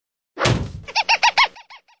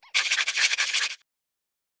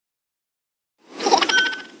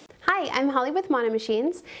I'm Holly with Manuf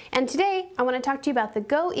Machines, and today I want to talk to you about the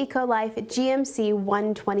GoECOlife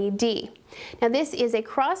GMC120D. Now this is a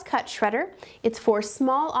cross-cut shredder. It's for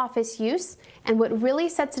small office use, and what really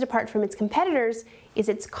sets it apart from its competitors is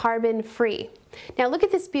it's carbon-free. Now look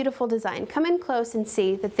at this beautiful design. Come in close and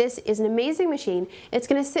see that this is an amazing machine. It's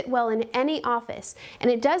going to sit well in any office,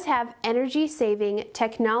 and it does have energy-saving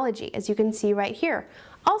technology, as you can see right here.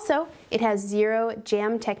 Also, it has zero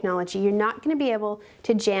jam technology. You're not going to be able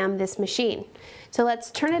to jam this machine. So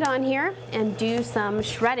let's turn it on here and do some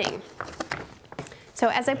shredding. So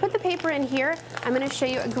as I put the paper in here, I'm going to show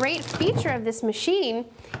you a great feature of this machine.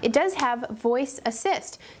 It does have voice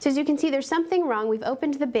assist. So as you can see, there's something wrong. We've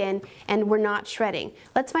opened the bin and we're not shredding.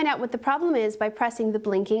 Let's find out what the problem is by pressing the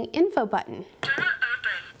blinking info button. Door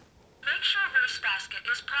open. Make sure waste basket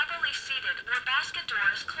is properly seated or basket door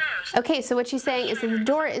is closed. Okay, so what she's saying is that the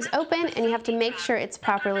door is open and you have to make sure it's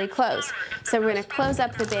properly closed. So we're going to close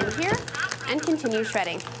up the bin here and continue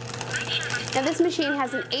shredding. Now this machine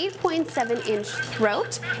has an 8.7-inch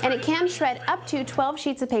throat, and it can shred up to 12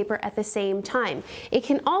 sheets of paper at the same time. It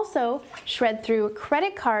can also shred through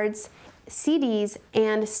credit cards, CDs,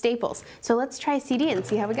 and staples. So let's try CD and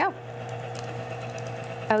see how we go.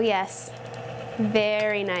 Oh yes,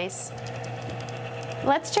 very nice.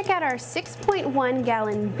 Let's check out our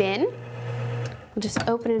 6.1-gallon bin. We'll just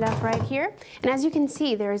open it up right here. And as you can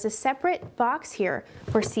see, there is a separate box here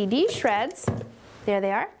for CD shreds. There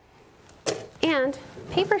they are. And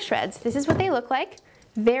paper shreds. This is what they look like.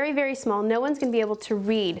 Very, very small. No one's going to be able to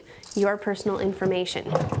read your personal information.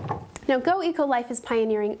 Now, GoECOlife is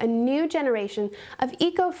pioneering a new generation of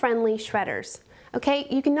eco-friendly shredders. Okay,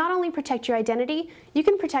 you can not only protect your identity, you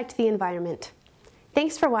can protect the environment.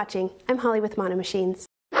 Thanks for watching. I'm Holly with Manuf Machines.